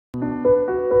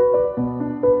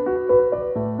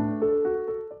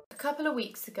couple of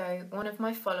weeks ago, one of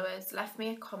my followers left me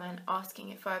a comment asking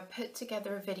if I would put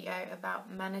together a video about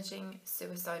managing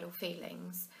suicidal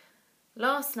feelings.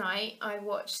 Last night I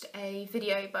watched a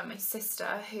video by my sister,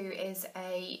 who is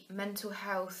a mental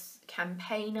health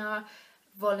campaigner,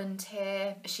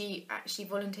 volunteer. She actually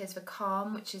volunteers for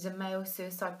Calm, which is a male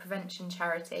suicide prevention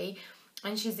charity,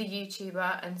 and she's a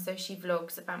YouTuber, and so she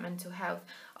vlogs about mental health.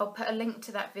 I'll put a link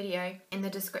to that video in the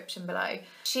description below.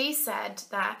 She said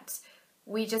that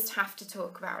we just have to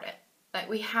talk about it. Like,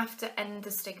 we have to end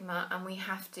the stigma and we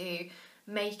have to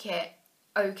make it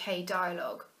okay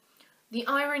dialogue. The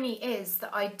irony is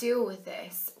that I deal with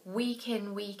this week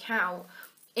in, week out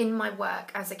in my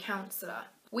work as a counsellor.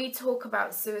 We talk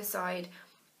about suicide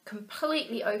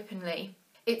completely openly.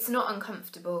 It's not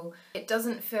uncomfortable. It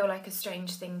doesn't feel like a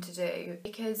strange thing to do,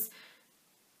 because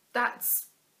that's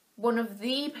one of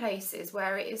the places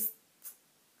where it is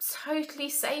totally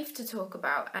safe to talk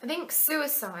about. I think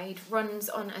suicide runs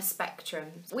on a spectrum.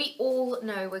 We all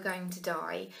know we're going to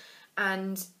die,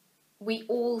 and we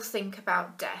all think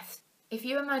about death. If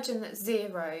you imagine that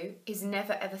 0 is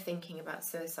never ever thinking about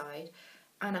suicide,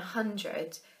 and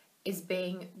 100 is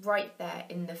being right there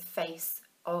in the face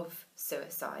of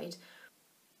suicide,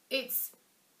 it's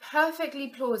perfectly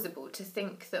plausible to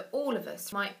think that all of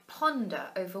us might ponder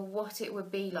over what it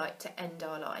would be like to end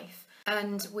our life.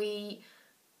 And we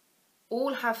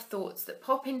all have thoughts that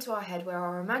pop into our head where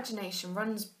our imagination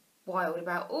runs wild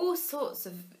about all sorts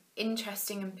of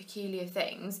interesting and peculiar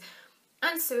things,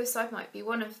 and suicide might be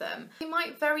one of them. You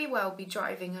might very well be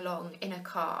driving along in a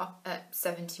car at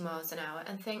 70 miles an hour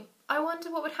and think, I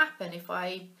wonder what would happen if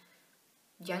I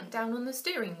yanked down on the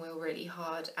steering wheel really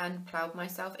hard and ploughed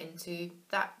myself into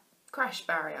that crash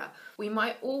barrier. We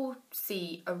might all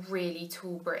see a really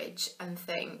tall bridge and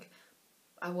think,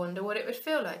 I wonder what it would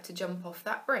feel like to jump off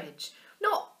that bridge.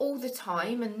 Not all the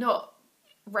time and not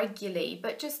regularly,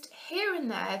 but just here and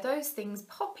there, those things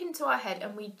pop into our head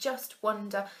and we just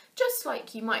wonder, just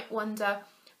like you might wonder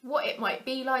what it might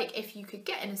be like if you could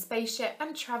get in a spaceship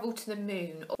and travel to the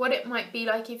moon, or what it might be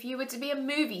like if you were to be a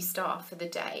movie star for the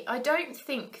day. I don't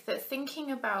think that thinking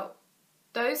about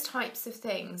those types of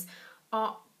things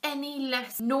are any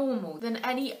less normal than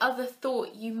any other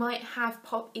thought you might have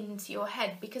pop into your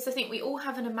head, because I think we all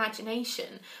have an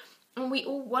imagination and we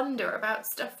all wonder about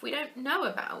stuff we don't know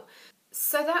about.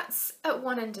 So that's at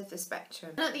one end of the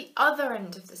spectrum. And at the other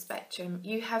end of the spectrum,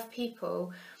 you have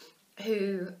people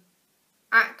who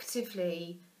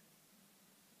actively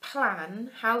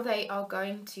plan how they are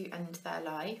going to end their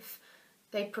life.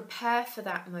 They prepare for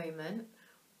that moment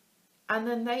and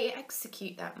then they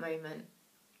execute that moment,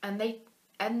 and they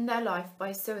end their life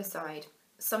by suicide.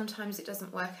 Sometimes it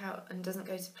doesn't work out and doesn't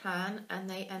go to plan, and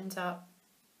they end up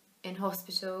in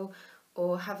hospital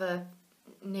or have a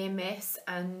near miss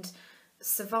and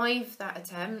survive that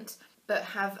attempt, but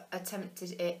have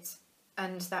attempted it,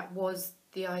 and that was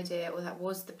the idea, or that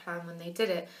was the plan when they did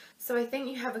it. So I think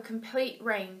you have a complete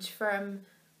range from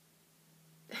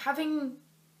having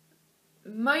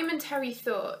momentary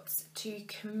thoughts to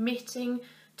committing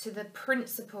to the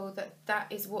principle that that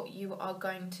is what you are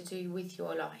going to do with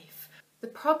your life. The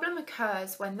problem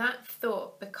occurs when that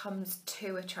thought becomes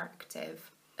too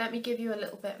attractive. Let me give you a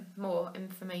little bit more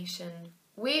information.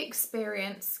 We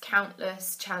experience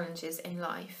countless challenges in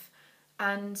life,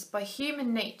 and by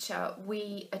human nature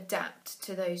we adapt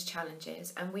to those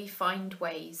challenges and we find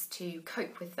ways to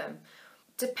cope with them.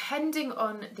 Depending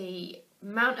on the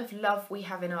amount of love we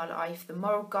have in our life, the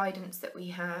moral guidance that we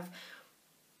have,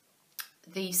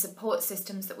 the support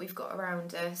systems that we've got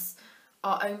around us,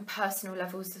 our own personal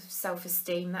levels of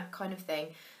self-esteem, that kind of thing,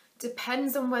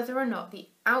 depends on whether or not the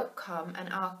outcome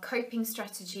and our coping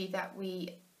strategy that we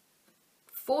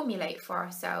formulate for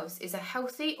ourselves is a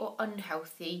healthy or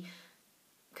unhealthy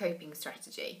coping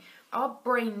strategy. Our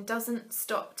brain doesn't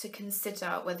stop to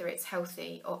consider whether it's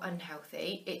healthy or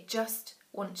unhealthy. It just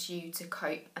wants you to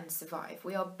cope and survive.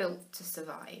 We are built to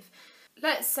survive.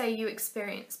 Let's say you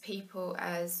experience people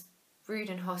as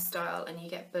rude and hostile, and you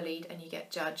get bullied and you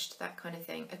get judged, that kind of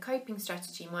thing. A coping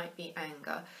strategy might be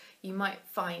anger. You might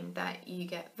find that you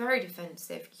get very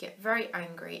defensive, you get very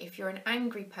angry. If you're an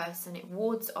angry person, it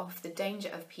wards off the danger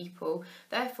of people.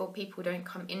 Therefore, people don't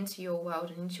come into your world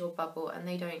and into your bubble, and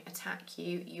they don't attack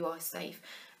you. You are safe.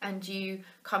 And you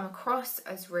come across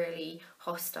as really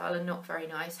hostile and not very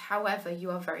nice. However,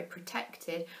 you are very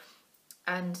protected,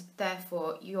 and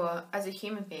therefore you are, as a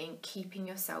human being, keeping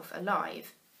yourself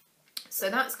alive. So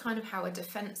that's kind of how a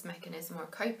defence mechanism or a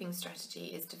coping strategy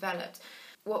is developed.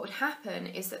 What would happen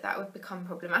is that that would become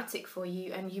problematic for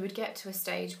you, and you would get to a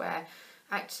stage where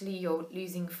actually you're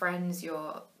losing friends,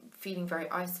 you're feeling very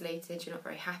isolated, you're not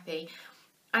very happy,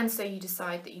 And so you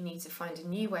decide that you need to find a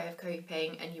new way of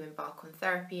coping, and you embark on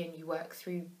therapy and you work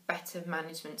through better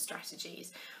management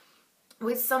strategies.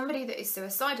 With somebody that is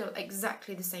suicidal,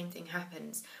 exactly the same thing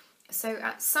happens. So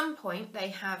at some point they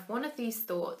have one of these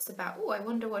thoughts about, oh, I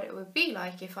wonder what it would be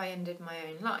like if I ended my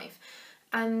own life.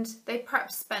 And they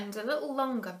perhaps spend a little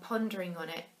longer pondering on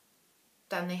it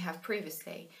than they have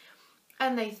previously.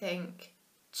 And they think,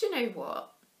 do you know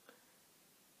what?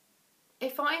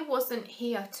 If I wasn't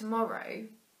here tomorrow,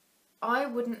 I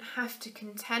wouldn't have to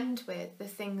contend with the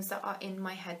things that are in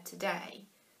my head today.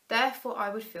 Therefore, I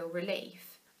would feel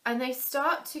relief. And they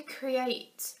start to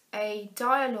create a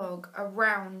dialogue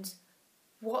around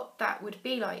what that would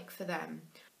be like for them.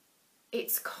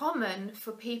 It's common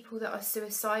for people that are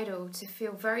suicidal to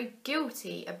feel very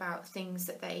guilty about things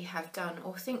that they have done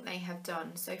or think they have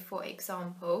done. So for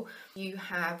example, you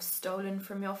have stolen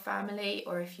from your family,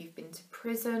 or if you've been to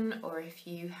prison, or if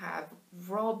you have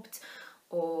robbed,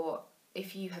 or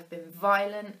if you have been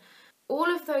violent, all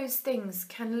of those things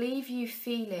can leave you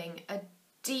feeling a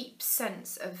deep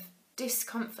sense of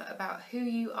discomfort about who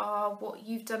you are, what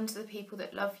you've done to the people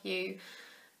that love you,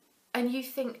 and you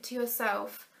think to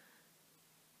yourself,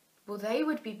 well, they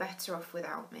would be better off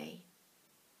without me.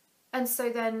 And so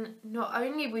then not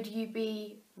only would you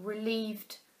be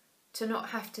relieved to not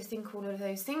have to think all of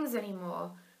those things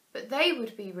anymore, but they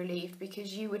would be relieved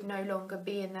because you would no longer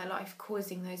be in their life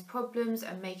causing those problems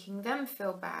and making them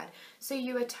feel bad. So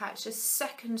you attach a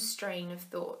second strain of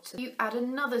thought. You add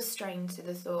another strain to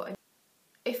the thought.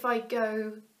 If I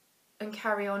go and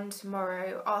carry on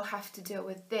tomorrow, I'll have to deal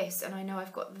with this, and I know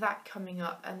I've got that coming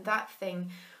up, and that thing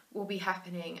will be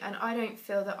happening, and I don't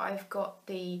feel that I've got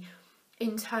the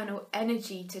internal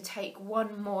energy to take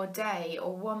one more day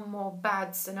or one more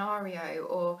bad scenario,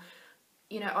 or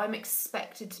I'm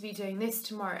expected to be doing this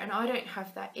tomorrow and I don't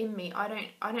have that in me. I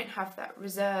don't have that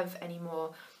reserve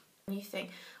anymore. And you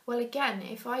think, well, again,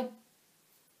 if I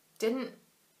didn't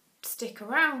stick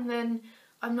around, then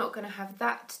I'm not going to have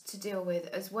that to deal with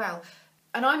as well.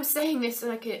 And I'm saying this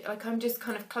like I'm just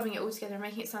kind of clubbing it all together and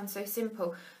making it sound so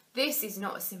simple. This is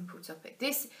not a simple topic.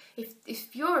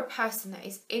 If you're a person that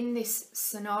is in this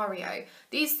scenario,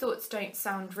 these thoughts don't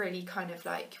sound really kind of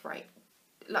like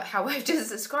how I've just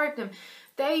described them.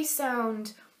 They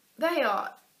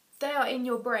are in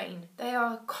your brain. They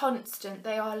are constant,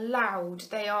 they are loud,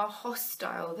 they are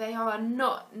hostile, they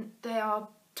are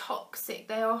toxic,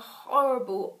 they are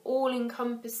horrible,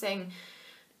 all-encompassing.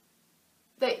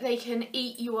 They can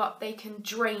eat you up, they can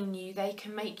drain you, they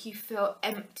can make you feel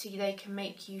empty, they can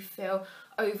make you feel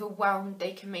overwhelmed,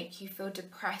 they can make you feel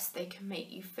depressed, they can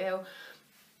make you feel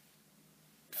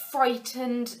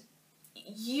frightened.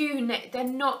 They're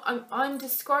not, I'm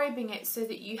describing it so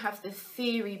that you have the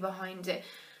theory behind it,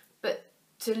 but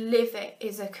to live it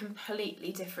is a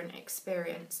completely different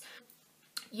experience.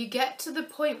 You get to the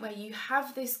point where you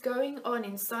have this going on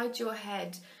inside your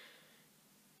head,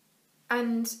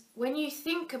 and when you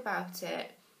think about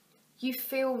it, you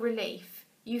feel relief.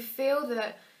 You feel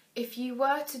that if you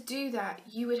were to do that,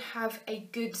 you would have a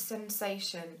good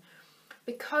sensation.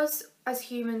 Because as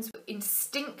humans,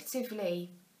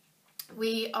 instinctively,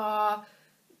 we are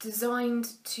designed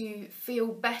to feel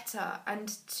better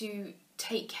and to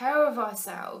take care of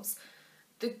ourselves.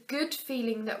 The good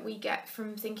feeling that we get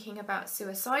from thinking about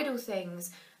suicidal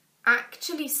things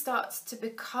actually starts to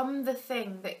become the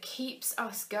thing that keeps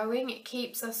us going. It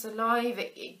keeps us alive.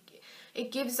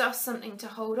 It gives us something to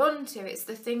hold on to. It's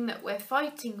the thing that we're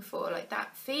fighting for, like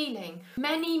that feeling.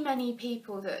 Many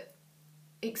people that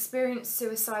experience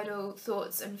suicidal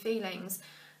thoughts and feelings,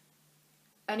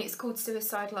 and it's called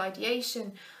suicidal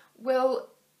ideation, will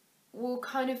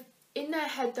kind of, in their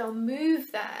head, they'll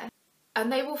move there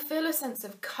and they will feel a sense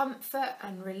of comfort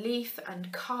and relief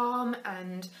and calm,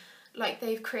 and like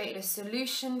they've created a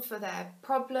solution for their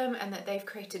problem, and that they've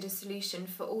created a solution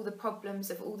for all the problems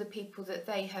of all the people that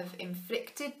they have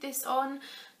inflicted this on.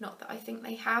 Not that I think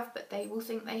they have, but they will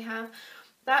think they have.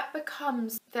 That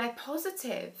becomes their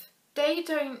positive. They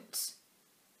don't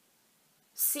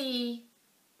see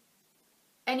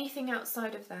anything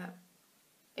outside of that,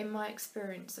 in my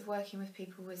experience of working with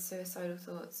people with suicidal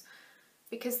thoughts,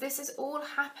 because this is all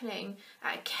happening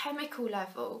at a chemical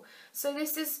level. So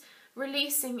this is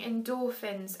releasing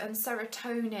endorphins and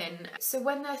serotonin. So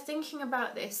when they're thinking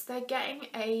about this, they're getting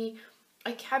a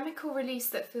chemical release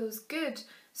that feels good.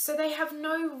 So they have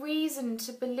no reason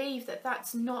to believe that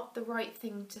that's not the right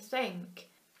thing to think.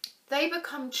 They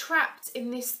become trapped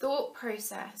in this thought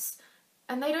process,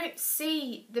 and they don't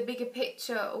see the bigger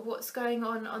picture of what's going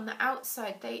on the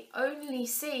outside. They only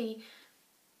see,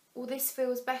 well, this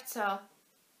feels better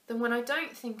than when I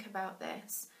don't think about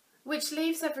this. Which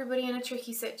leaves everybody in a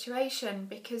tricky situation,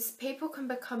 because people can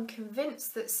become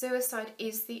convinced that suicide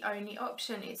is the only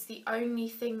option, it's the only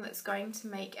thing that's going to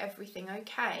make everything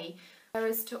okay.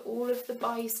 Whereas to all of the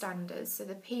bystanders, so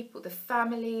the people, the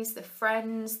families, the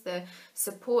friends, the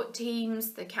support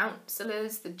teams, the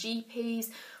counsellors, the GPs,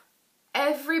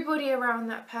 everybody around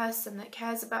that person that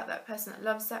cares about that person, that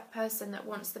loves that person, that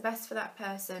wants the best for that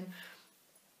person,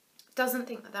 doesn't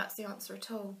think that that's the answer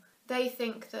at all. They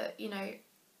think that, you know,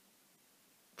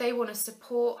 they want to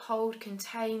support, hold,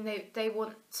 contain, they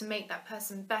want to make that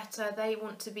person better, they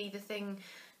want to be the thing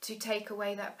to take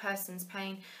away that person's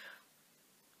pain.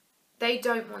 They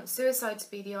don't want suicide to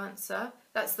be the answer.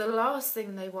 That's the last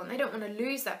thing they want. They don't want to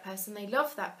lose that person, they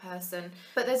love that person.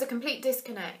 But there's a complete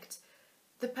disconnect.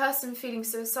 The person feeling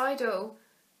suicidal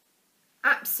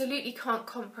absolutely can't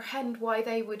comprehend why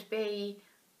they would be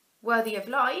worthy of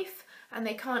life, and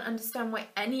they can't understand why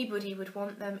anybody would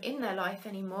want them in their life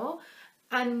anymore.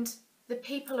 And the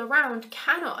people around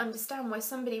cannot understand why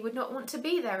somebody would not want to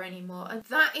be there anymore. And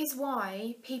that is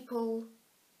why people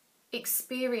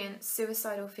experience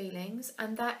suicidal feelings,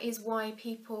 and that is why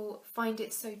people find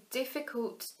it so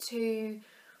difficult to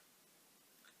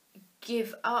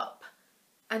give up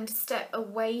and step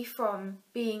away from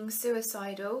being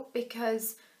suicidal,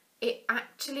 because it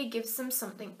actually gives them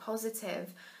something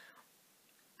positive.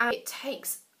 And it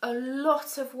takes a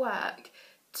lot of work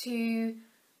to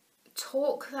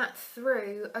talk that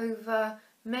through over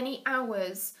many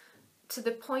hours, to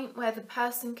the point where the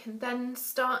person can then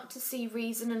start to see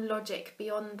reason and logic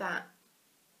beyond that.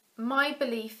 My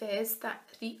belief is that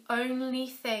the only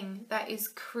thing that is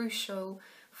crucial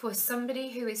for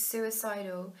somebody who is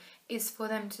suicidal is for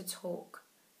them to talk.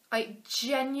 I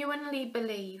genuinely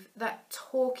believe that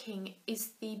talking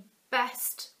is the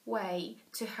best way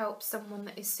to help someone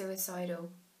that is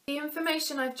suicidal. The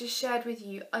information I've just shared with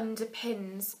you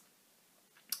underpins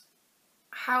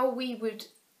how we would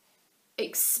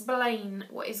explain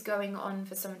what is going on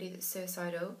for somebody that's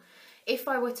suicidal. If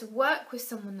I were to work with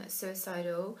someone that's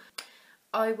suicidal,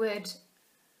 I would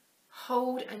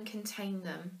hold and contain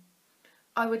them.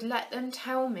 I would let them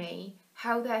tell me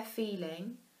how they're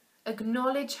feeling,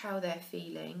 acknowledge how they're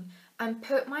feeling, and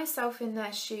put myself in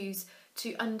their shoes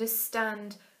to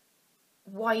understand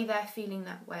why they're feeling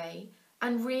that way,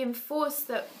 and reinforce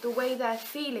that the way they're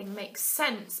feeling makes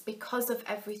sense because of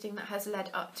everything that has led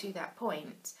up to that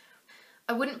point.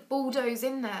 I wouldn't bulldoze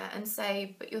in there and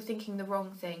say, but you're thinking the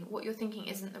wrong thing. What you're thinking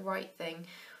isn't the right thing.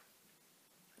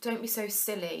 Don't be so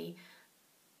silly.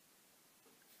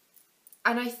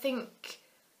 And I think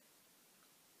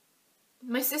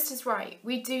my sister's right.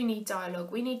 We do need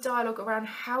dialogue. We need dialogue around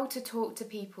how to talk to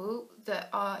people that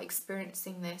are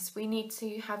experiencing this. We need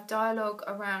to have dialogue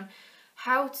around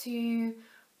how to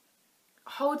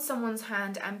hold someone's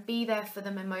hand and be there for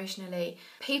them emotionally.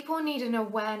 People need an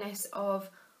awareness of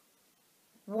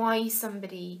why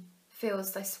somebody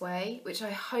feels this way, which I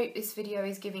hope this video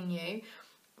is giving you.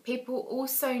 People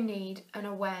also need an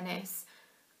awareness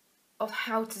of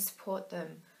how to support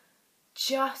them.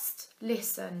 Just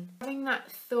listen. Having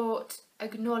that thought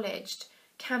acknowledged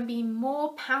can be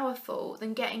more powerful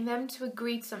than getting them to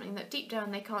agree to something that deep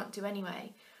down they can't do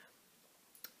anyway.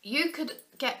 You could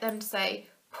get them to say,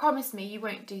 promise me you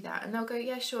won't do that, and they'll go,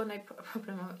 yeah, sure, no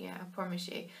problem, yeah, I promise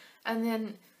you. And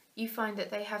then you find that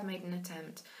they have made an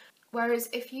attempt. Whereas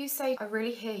if you say, I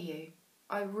really hear you,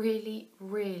 I really,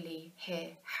 really hear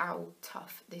how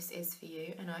tough this is for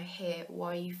you, and I hear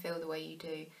why you feel the way you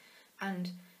do,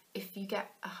 and if you get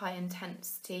a high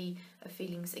intensity of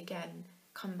feelings again,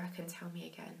 come back and tell me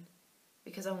again,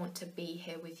 because I want to be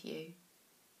here with you.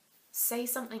 Say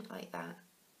something like that.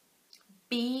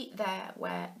 Be there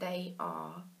where they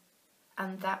are,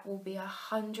 and that will be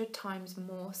 100 times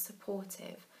more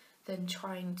supportive than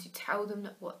trying to tell them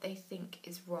that what they think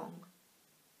is wrong.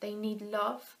 They need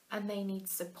love, and they need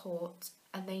support,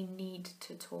 and they need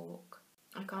to talk.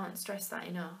 I can't stress that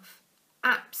enough.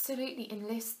 Absolutely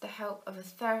enlist the help of a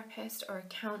therapist or a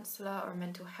counsellor or a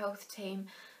mental health team.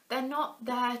 They're not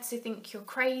there to think you're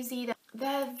crazy.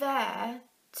 They're there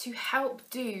to help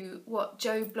do what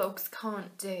Joe Blogs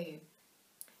can't do.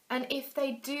 And if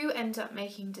they do end up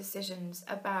making decisions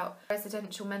about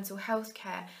residential mental health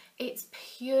care, it's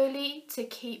purely to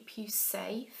keep you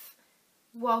safe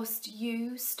whilst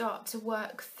you start to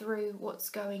work through what's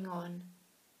going on.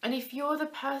 And if you're the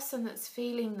person that's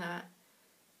feeling that,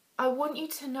 I want you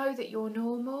to know that you're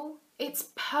normal. It's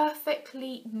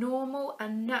perfectly normal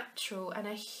and natural and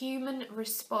a human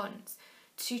response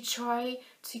to try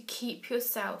to keep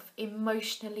yourself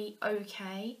emotionally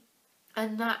okay.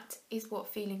 And that is what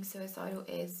feeling suicidal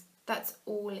is. That's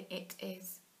all it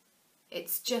is.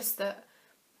 It's just that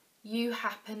you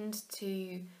happened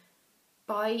to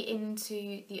buy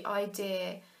into the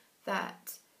idea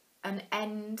that an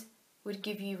end would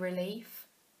give you relief,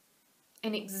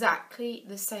 in exactly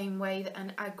the same way that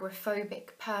an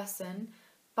agoraphobic person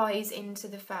buys into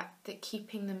the fact that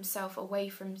keeping themselves away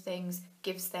from things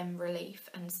gives them relief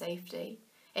and safety.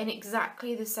 In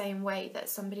exactly the same way that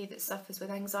somebody that suffers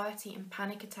with anxiety and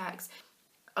panic attacks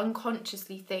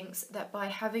unconsciously thinks that by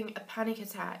having a panic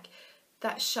attack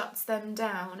that shuts them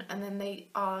down and then they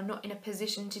are not in a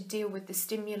position to deal with the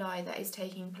stimuli that is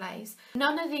taking place.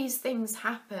 None of these things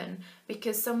happen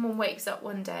because someone wakes up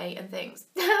one day and thinks,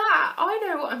 I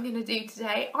know what I'm going to do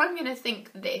today. I'm going to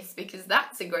think this because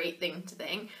that's a great thing to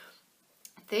think.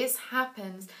 This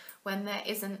happens when there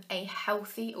isn't a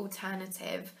healthy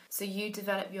alternative, so you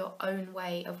develop your own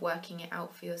way of working it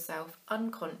out for yourself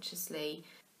unconsciously.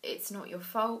 It's not your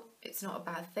fault, it's not a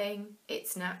bad thing,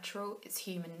 it's natural, it's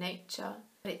human nature,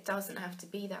 but it doesn't have to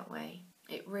be that way.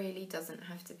 It really doesn't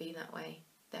have to be that way.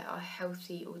 There are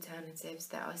healthy alternatives,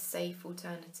 there are safe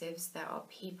alternatives, there are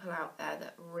people out there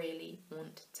that really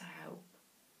want to help.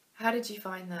 How did you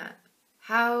find that?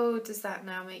 How does that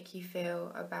now make you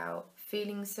feel about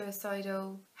feeling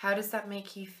suicidal? How does that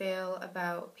make you feel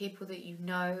about people that you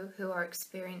know who are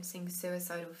experiencing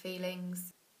suicidal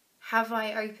feelings? Have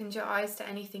I opened your eyes to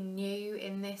anything new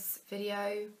in this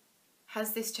video?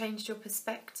 Has this changed your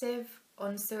perspective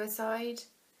on suicide?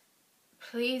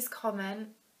 Please comment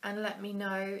and let me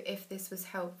know if this was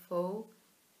helpful.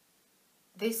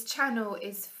 This channel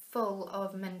is full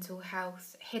of mental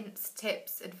health hints,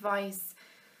 tips, advice,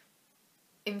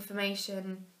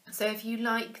 information. So if you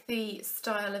like the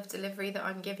style of delivery that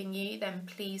I'm giving you, then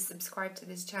please subscribe to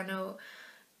this channel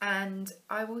and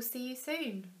I will see you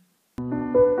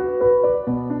soon.